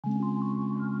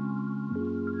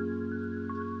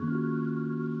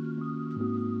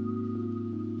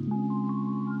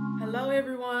Hello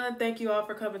everyone, thank you all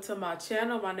for coming to my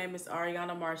channel. My name is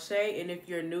Ariana Marche, and if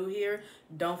you're new here,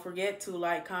 don't forget to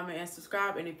like, comment, and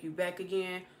subscribe. And if you're back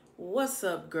again, what's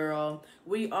up girl?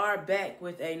 We are back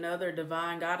with another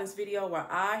Divine Guidance video where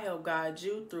I help guide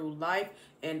you through life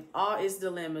and all its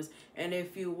dilemmas. And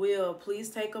if you will, please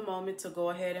take a moment to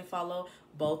go ahead and follow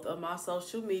both of my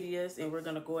social medias, and we're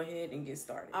gonna go ahead and get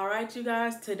started. All right, you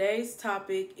guys, today's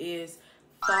topic is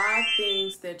 5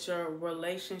 things that your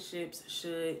relationships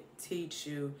should teach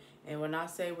you. And when I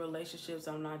say relationships,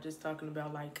 I'm not just talking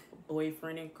about like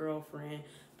boyfriend and girlfriend,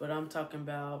 but I'm talking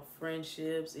about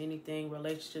friendships, anything,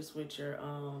 relationships with your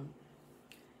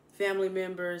family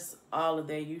members, all of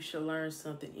that. You should learn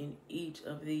something in each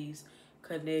of these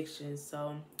connections.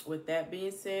 So with that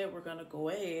being said, we're gonna go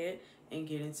ahead and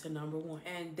get into number one,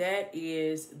 and that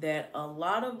is that a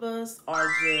lot of us are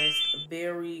just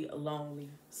very lonely.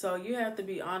 So you have to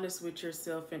be honest with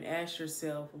yourself and ask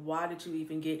yourself, why did you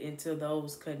even get into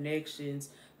those connections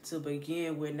to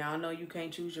begin with? Now I know you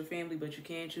can't choose your family, but you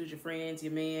can choose your friends,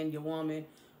 your man, your woman,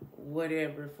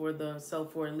 whatever. For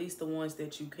at least the ones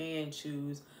that you can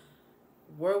choose,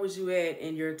 where was you at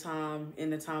in your time, in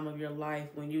the time of your life,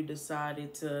 when you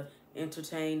decided to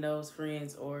entertain those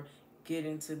friends or get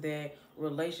into that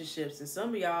relationships? And some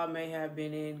of y'all may have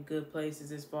been in good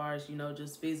places as far as, you know,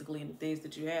 just physically and the things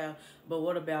that you have, but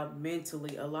what about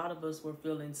mentally? A lot of us were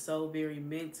feeling so very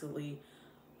mentally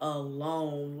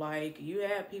alone. Like, you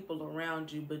had people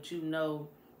around you, but you know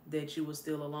that you were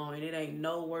still alone. And it ain't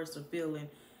no worse a feeling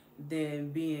than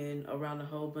being around a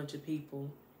whole bunch of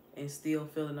people and still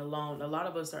feeling alone. A lot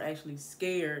of us are actually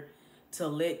scared to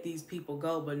let these people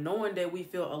go, but knowing that we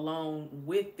feel alone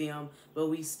with them, but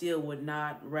we still would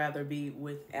not rather be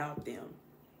without them.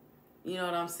 You know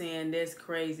what I'm saying? That's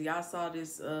crazy. I saw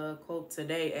this quote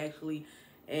today actually,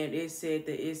 and it said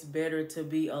that it's better to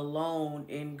be alone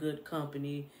in good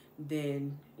company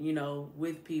than, you know,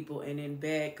 with people and in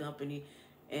bad company.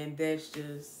 And that's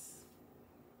just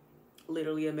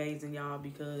literally amazing, y'all,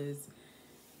 because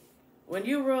when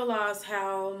you realize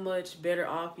how much better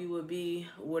off you would be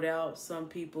without some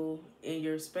people in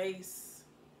your space,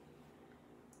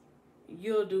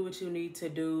 you'll do what you need to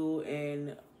do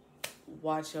and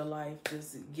watch your life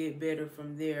just get better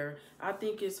from there. I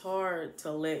think it's hard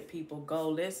to let people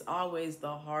go. That's always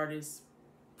the hardest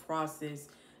process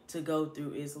to go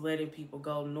through, is letting people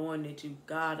go, knowing that you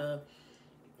gotta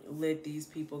let these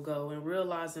people go and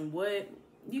realizing what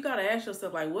you gotta ask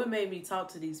yourself, like, what made me talk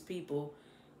to these people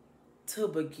to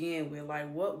begin with?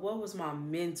 Like, what was my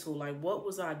mental, like, what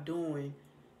was I doing?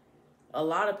 A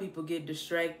lot of people get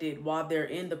distracted while they're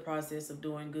in the process of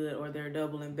doing good, or they're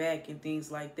doubling back and things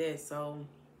like that. So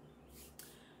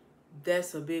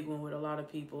that's a big one with a lot of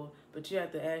people. But you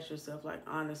have to ask yourself, like,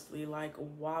 honestly, like,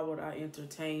 why would I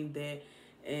entertain that?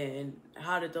 And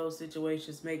how did those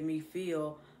situations make me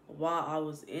feel while I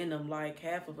was in them? Like,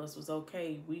 half of us was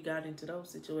okay. We got into those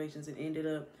situations and ended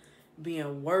up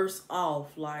being worse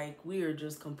off. Like, we are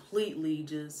just completely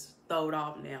just thrown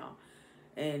off now.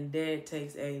 And that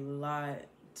takes a lot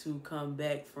to come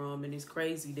back from. And it's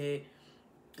crazy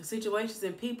that situations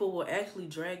and people will actually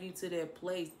drag you to that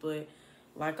place. But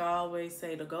like I always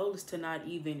say, the goal is to not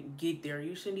even get there.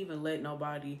 You shouldn't even let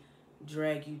nobody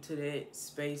drag you to that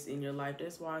space in your life.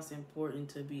 That's why it's important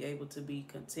to be able to be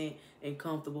content and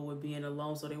comfortable with being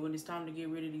alone, so that when it's time to get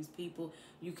rid of these people,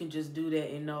 you can just do that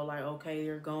and know, like, okay,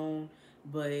 they're gone,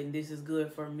 but this is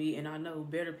good for me, and I know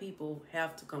better people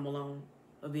have to come along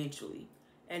eventually.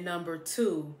 And number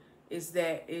two is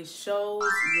that it shows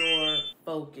your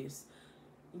focus.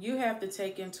 You have to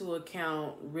take into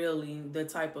account really the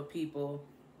type of people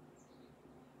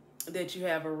that you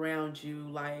have around you,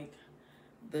 like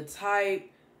the type,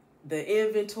 the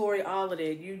inventory, all of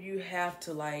that. You have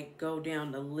to, like, go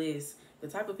down the list. The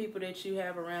type of people that you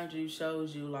have around you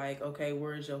shows you, like, okay,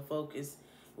 where is your focus?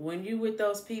 When you with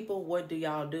those people, what do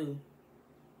y'all do?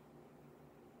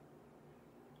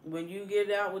 When you get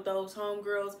out with those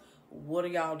homegirls, what are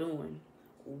y'all doing?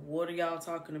 What are y'all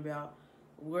talking about?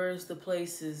 Where's the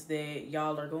places that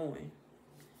y'all are going?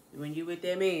 When you with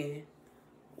that man,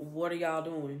 what are y'all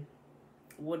doing?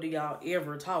 What do y'all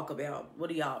ever talk about? What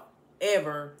do y'all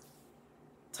ever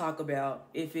talk about?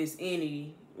 If it's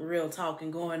any real talking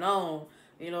going on,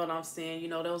 you know what I'm saying? You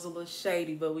know, that was a little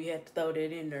shady, but we had to throw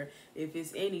that in there. If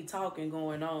it's any talking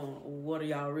going on, what are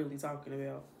y'all really talking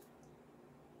about?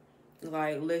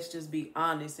 Like, let's just be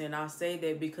honest. And I say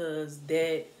that because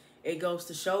that it goes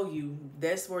to show you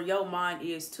that's where your mind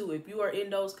is too. If you are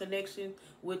in those connections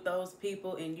with those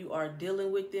people and you are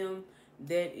dealing with them,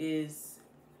 that is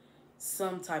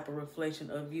some type of reflection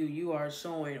of you. You are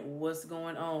showing what's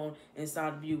going on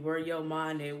inside of you, where your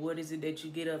mind at, what is it that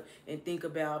you get up and think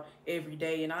about every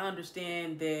day. And I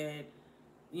understand that,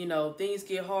 you know, things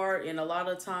get hard, and a lot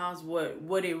of times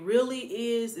what it really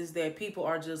is that people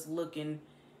are just looking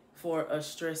for a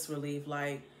stress relief.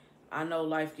 Like, I know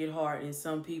life get hard, and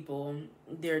some people,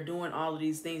 they're doing all of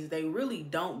these things they really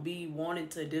don't be wanting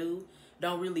to do,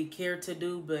 don't really care to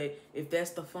do, but if that's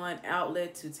the fun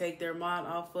outlet to take their mind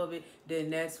off of it,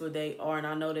 then that's what they are. And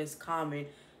I know that's common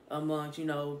amongst, you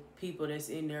know, people that's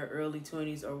in their early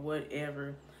 20s or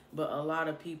whatever, but a lot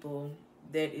of people,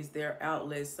 that is their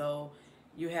outlet. So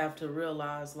you have to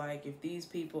realize, like, if these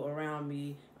people around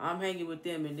me, I'm hanging with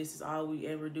them and this is all we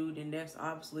ever do, then that's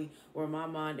obviously where my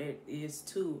mind is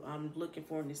too. I'm looking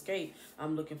for an escape.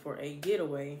 I'm looking for a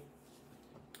getaway.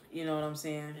 You know what I'm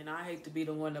saying? And I hate to be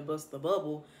the one to bust the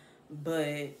bubble,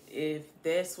 but if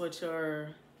that's what your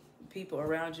people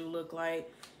around you look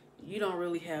like, you don't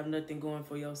really have nothing going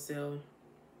for yourself.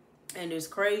 And it's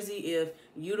crazy if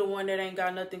you the one that ain't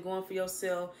got nothing going for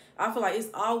yourself. I feel like it's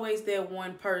always that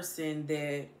one person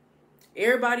that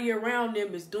everybody around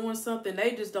them is doing something,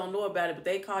 they just don't know about it, but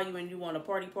they call you and you want to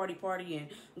party and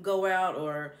go out,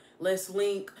 or let's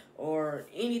link, or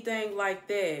anything like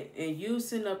that. And you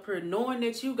sitting up here knowing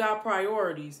that you got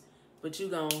priorities, but you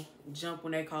gonna jump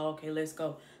when they call, okay, let's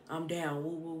go. I'm down,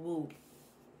 woo, woo, woo.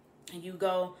 And you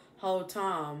go whole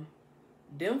time.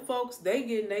 Them folks, they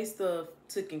getting their stuff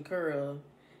taken care of.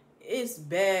 It's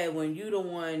bad when you the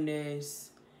one that's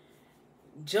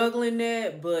juggling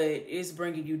that, but it's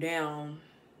bringing you down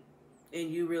and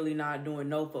you really not doing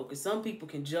no focus. Some people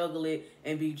can juggle it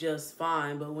and be just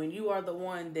fine, but when you are the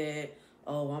one that,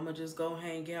 oh, I'm gonna just go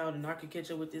hang out and I can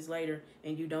catch up with this later,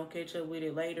 and you don't catch up with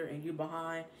it later, and you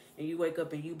behind, and you wake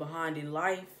up and you behind in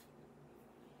life,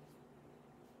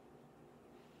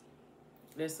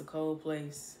 that's a cold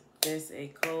place. That's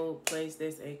a cold place.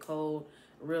 That's a cold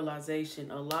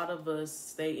realization. A lot of us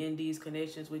stay in these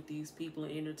connections with these people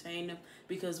and entertain them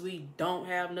because we don't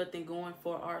have nothing going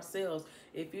for ourselves.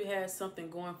 If you had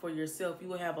something going for yourself, you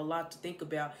would have a lot to think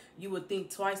about. You would think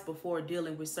twice before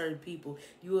dealing with certain people.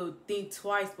 You would think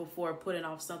twice before putting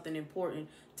off something important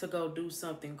to go do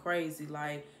something crazy.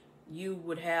 Like, you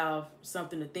would have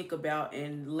something to think about.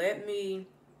 And let me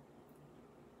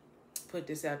put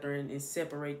this out there and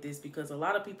separate this, because a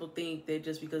lot of people think that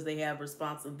just because they have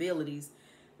responsibilities,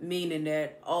 meaning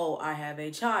that, oh, I have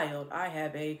a child, I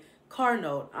have a car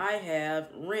note, I have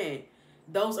rent,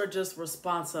 those are just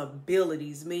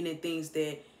responsibilities, meaning things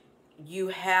that you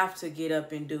have to get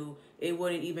up and do. It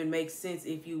wouldn't even make sense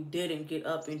if you didn't get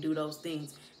up and do those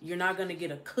things. You're not going to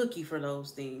get a cookie for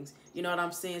those things. You know what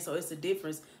I'm saying? So it's a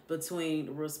difference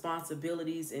between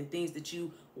responsibilities and things that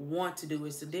you want to do.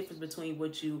 It's the difference between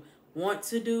what you want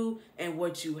to do and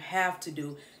what you have to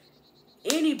do.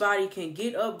 Anybody can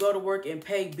get up, go to work, and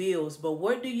pay bills, but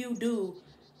what do you do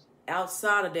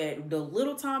outside of that? The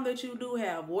little time that you do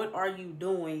have, what are you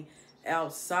doing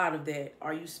outside of that?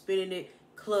 Are you spending it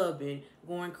clubbing,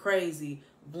 going crazy,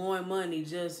 blowing money,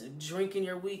 just drinking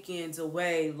your weekends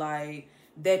away? Like,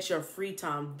 that's your free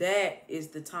time. That is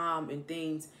the time and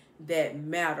things that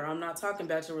matter. I'm not talking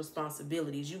about your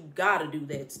responsibilities. You gotta do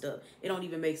that stuff. It don't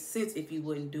even make sense if you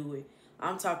wouldn't do it.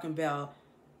 I'm talking about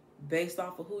based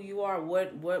off of who you are,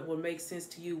 what would make sense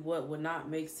to you, what would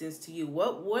not make sense to you,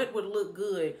 what would look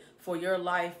good for your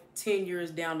life 10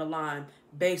 years down the line,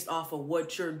 based off of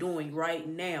what you're doing right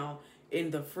now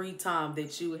in the free time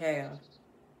that you have.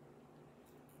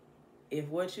 If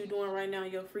what you're doing right now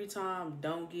in your free time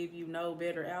don't give you no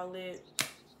better outlet,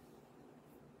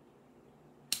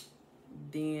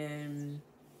 then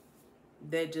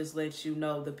that just lets you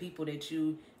know the people that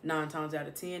you 9 times out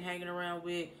of 10 hanging around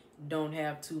with don't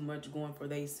have too much going for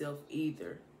themselves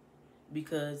either.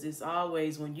 Because it's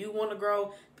always, when you want to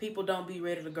grow, people don't be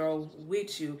ready to grow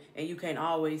with you, and you can't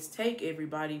always take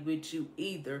everybody with you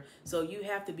either. So you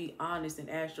have to be honest and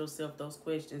ask yourself those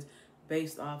questions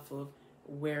based off of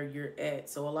where you're at.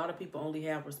 So a lot of people only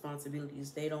have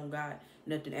responsibilities. They don't got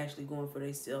nothing actually going for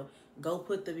themselves. Go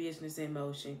put the business in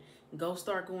motion. Go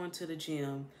start going to the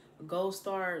gym. Go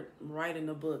start writing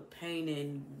a book,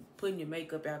 painting, putting your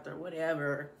makeup out there,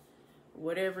 whatever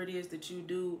it is that you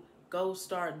do. Go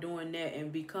start doing that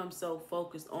and become so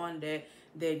focused on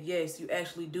that yes, you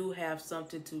actually do have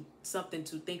something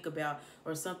to think about,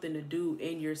 or something to do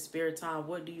in your spare time.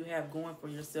 What do you have going for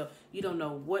yourself? You don't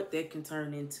know what that can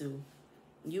turn into.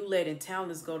 You letting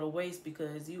talents go to waste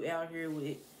because you out here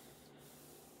with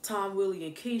Tom, Willie,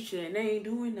 and Keisha, and they ain't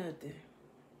doing nothing.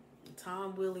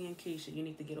 Tom, Willie, and Keisha, you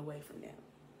need to get away from them.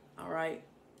 All right?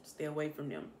 Stay away from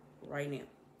them right now.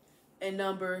 And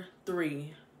number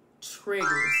 3,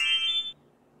 triggers.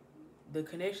 The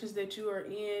connections that you are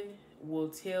in will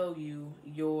tell you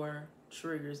your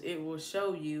triggers. It will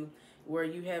show you where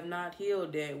you have not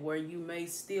healed at, where you may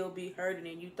still be hurting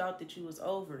and you thought that you was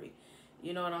over it.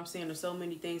 You know what I'm saying? There's so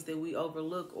many things that we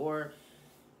overlook or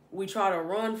we try to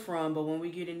run from, but when we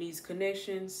get in these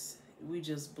connections, we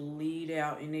just bleed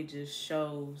out and it just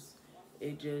shows.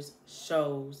 It just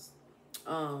shows.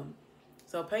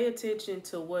 So pay attention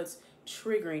to what's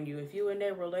triggering you. If you're in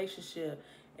that relationship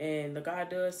and the guy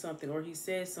does something or he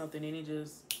says something and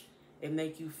it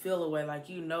make you feel away, like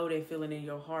you know that feeling in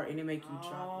your heart and it make you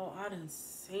drop. Oh, I done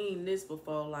seen this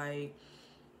before, like,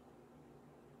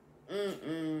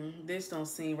 this don't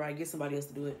seem right. Get somebody else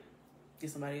to do it. Get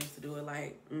somebody else to do it.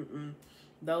 Like,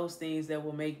 those things that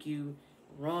will make you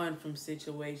run from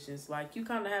situations. Like, you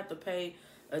kind of have to pay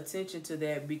attention to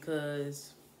that,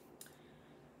 because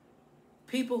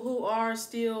people who are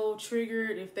still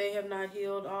triggered, if they have not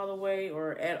healed all the way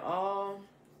or at all,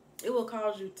 it will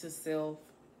cause you to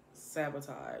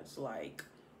self-sabotage, like,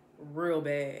 real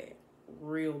bad,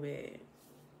 real bad.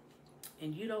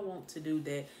 And you don't want to do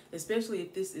that, especially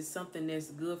if this is something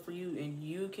that's good for you and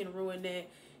you can ruin that.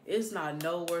 It's not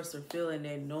no worse or feeling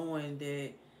than knowing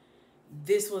that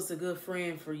this was a good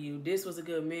friend for you, this was a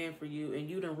good man for you, and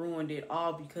you done ruined it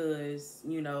all because,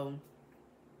 you know,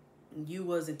 you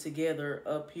wasn't together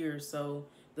up here. So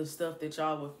the stuff that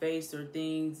y'all would face or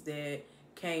things that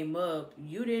came up,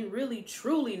 you didn't really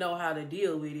truly know how to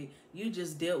deal with it. You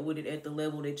just dealt with it at the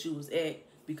level that you was at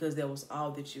because that was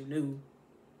all that you knew.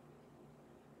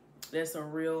 That's a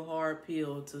real hard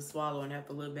pill to swallow and have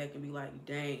to look back and be like,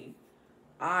 dang,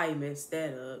 I messed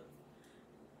that up.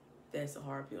 That's a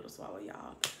hard pill to swallow,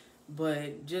 y'all.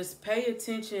 But just pay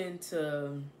attention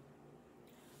to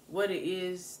what it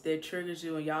is that triggers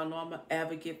you. And y'all know I'm an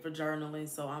advocate for journaling,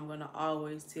 so I'm going to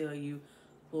always tell you,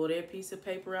 pull that piece of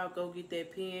paper out, go get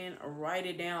that pen, or write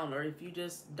it down. Or if you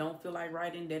just don't feel like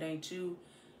writing, that ain't you,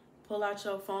 pull out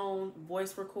your phone,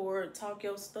 voice record, talk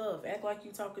your stuff. Act like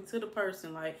you talking to the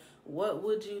person. Like, what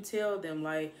would you tell them?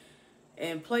 Like,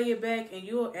 and play it back, and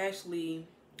you'll actually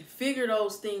figure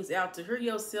those things out. To hear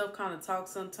yourself kind of talk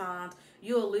sometimes,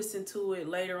 you'll listen to it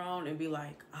later on and be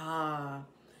like, ah,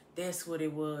 that's what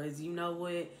it was. You know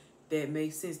what? That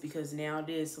makes sense, because now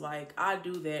this, like, I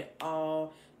do that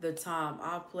all the time.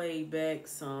 I play back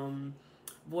some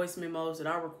voice memos that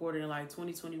I recorded in like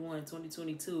 2021,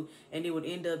 2022, and it would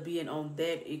end up being on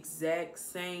that exact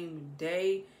same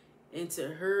day, and to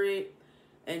hear it.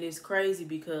 And it's crazy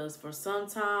because for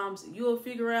sometimes you'll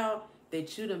figure out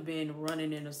that you done been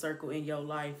running in a circle in your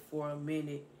life for a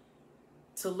minute,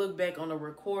 to look back on a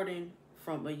recording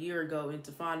from a year ago and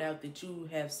to find out that you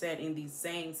have sat in the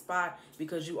same spot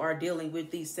because you are dealing with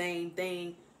the same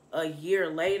thing a year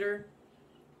later,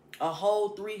 a whole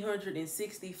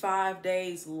 365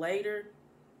 days later.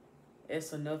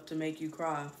 It's enough to make you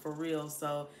cry, for real.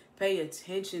 So pay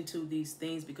attention to these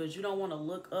things, because you don't want to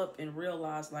look up and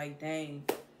realize, like, dang,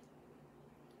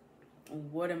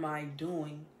 what am I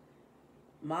doing?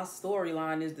 My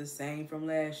storyline is the same from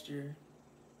last year.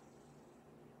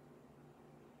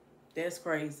 That's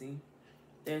crazy.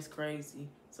 That's crazy.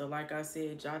 So like I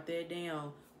said, jot that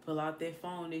down. Pull out that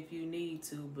phone if you need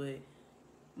to. But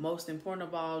most important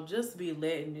of all, just be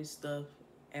letting this stuff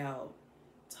out.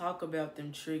 Talk about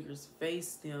them triggers.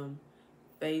 Face them.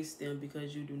 Face them,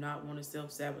 because you do not want to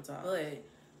self-sabotage. But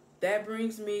that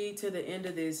brings me to the end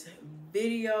of this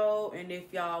video. And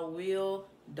if y'all will,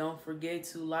 don't forget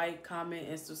to like, comment,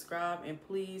 and subscribe. And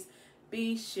please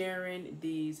be sharing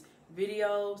these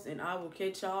videos. And I will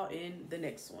catch y'all in the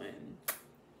next one.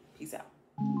 Peace out.